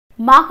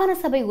மாகாண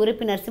சபை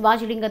உறுப்பினர்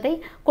சிவாஜிலிங்கத்தை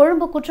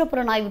கொழும்பு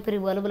குற்றப்புலனாய்வு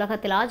பிரிவு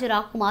அலுவலகத்தில்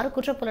ஆஜராகுமாறு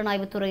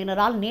குற்றப்புலனாய்வு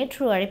துறையினரால்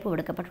நேற்று அழைப்பு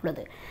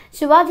விடுக்கப்பட்டுள்ளது.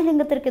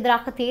 சிவாஜிலிங்கத்திற்கு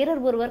எதிராக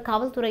தேரர் ஒருவர்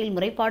காவல்துறையில்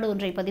முறைப்பாடு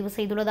ஒன்றை பதிவு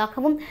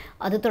செய்துள்ளதாகவும்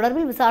அது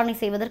தொடர்பில் விசாரணை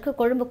செய்வதற்கு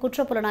கொழும்பு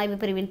குற்றப்புலனாய்வு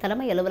பிரிவின்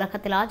தலைமை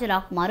அலுவலகத்தில்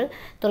ஆஜராகுமாறு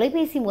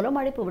தொலைபேசி மூலம்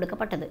அழைப்பு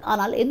விடுக்கப்பட்டது.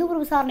 ஆனால்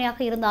எந்தவொரு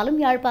விசாரணையாக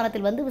இருந்தாலும்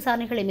யாழ்ப்பாணத்தில் வந்து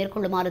விசாரணைகளை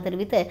மேற்கொள்ளுமாறு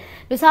தெரிவித்து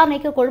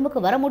விசாரணைக்கு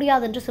கொழும்புக்கு வர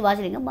முடியாது என்று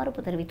சிவாஜிலிங்கம்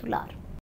மறுப்பு தெரிவித்துள்ளார்.